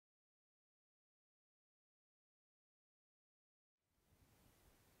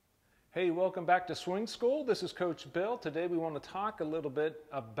Hey, welcome back to Swing School. This is Coach Bill. Today we want to talk a little bit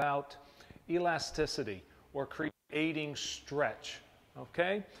about elasticity or creating stretch.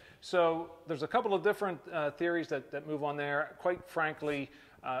 Okay, so there's a couple of different theories that move on there. Quite frankly,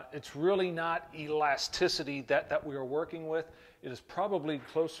 it's really not elasticity that we are working with. It is probably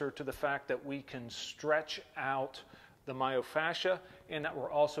closer to the fact that we can stretch out the myofascia and that we're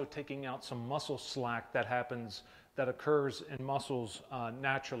also taking out some muscle slack that occurs in muscles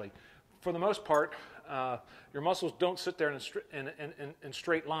naturally. For the most part, your muscles don't sit there in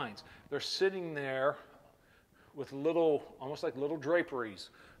straight lines. They're sitting there with almost like little draperies,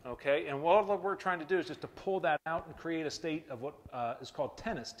 okay? And what we're trying to do is just to pull that out and create a state of what is called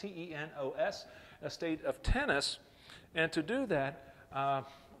tennis, T-E-N-O-S, a state of tennis. And to do that,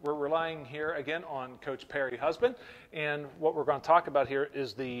 we're relying here again on Coach Perry Husband. And what we're going to talk about here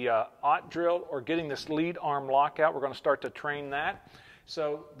is the OT drill, or getting this lead arm lockout. We're going to start to train that.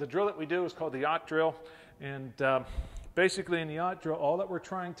 So the drill that we do is called the OT drill, and basically in the OT drill, all that we're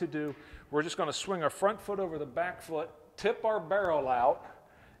trying to do, we're just going to swing our front foot over the back foot, tip our barrel out,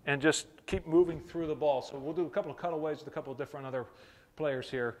 and just keep moving through the ball. So we'll do a couple of cutaways with a couple of different other players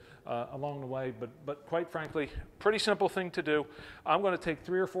here along the way, but quite frankly, pretty simple thing to do. I'm going to take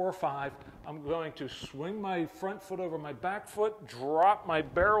 3 or 4 or 5. I'm going to swing my front foot over my back foot, drop my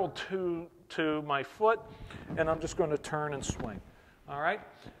barrel to my foot, and I'm just going to turn and swing. All right,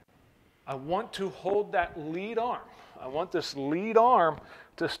 I want to hold that lead arm. I want this lead arm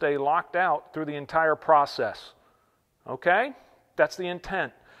to stay locked out through the entire process. Okay, that's the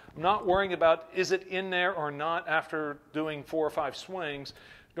intent. I'm not worrying about is it in there or not after doing 4 or 5 swings.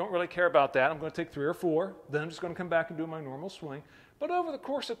 Don't really care about that. I'm going to take 3 or 4. Then I'm just going to come back and do my normal swing. But over the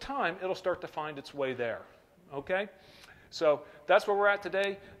course of time, it'll start to find its way there. Okay, so that's where we're at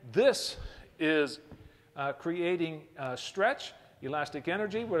today. This is creating stretch, elastic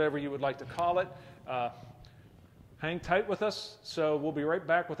energy, whatever you would like to call it. Hang tight with us. So we'll be right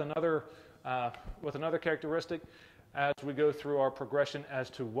back with another characteristic as we go through our progression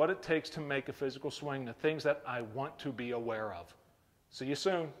as to what it takes to make a physical swing, the things that I want to be aware of. See you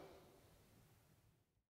soon.